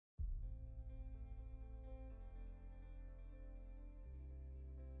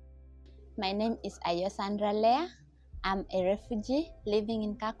My name is Sandra. I'm a refugee living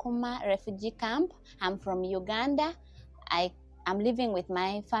in Kakuma refugee camp. I'm from Uganda. I'm living with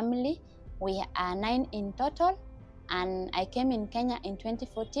my family. We are 9 in total, and I came in Kenya in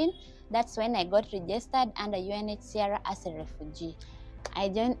 2014. That's when I got registered under UNHCR as a refugee. I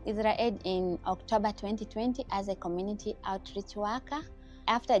joined IsraAID in October 2020 as a community outreach worker.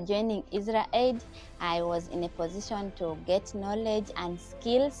 After joining IsraAID, I was in a position to get knowledge and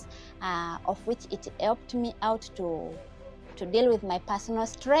skills, of which it helped me out to deal with my personal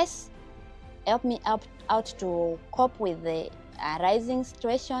stress, helped me out to cope with the arising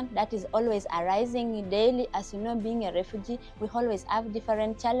situation that is always arising daily. As you know, being a refugee, we always have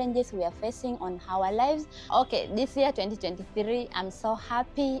different challenges we are facing on our lives. Okay, this year 2023, I'm so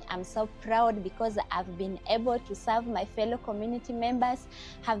happy, I'm so proud because I've been able to serve my fellow community members,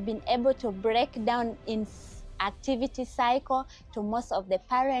 have been able to break down in activity cycle to most of the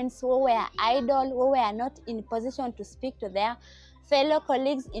parents who were idle, who were not in position to speak to their fellow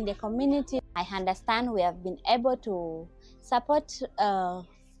colleagues in the community. I understand we have been able to support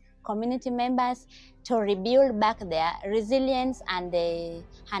community members to rebuild back their resilience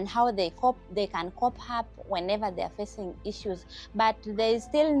and how they can cope up whenever they are facing issues. But there is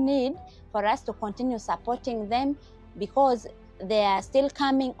still need for us to continue supporting them because they are still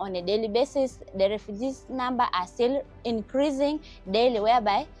coming on a daily basis. The refugees number are still increasing daily,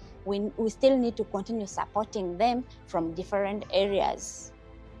 whereby we still need to continue supporting them from different areas.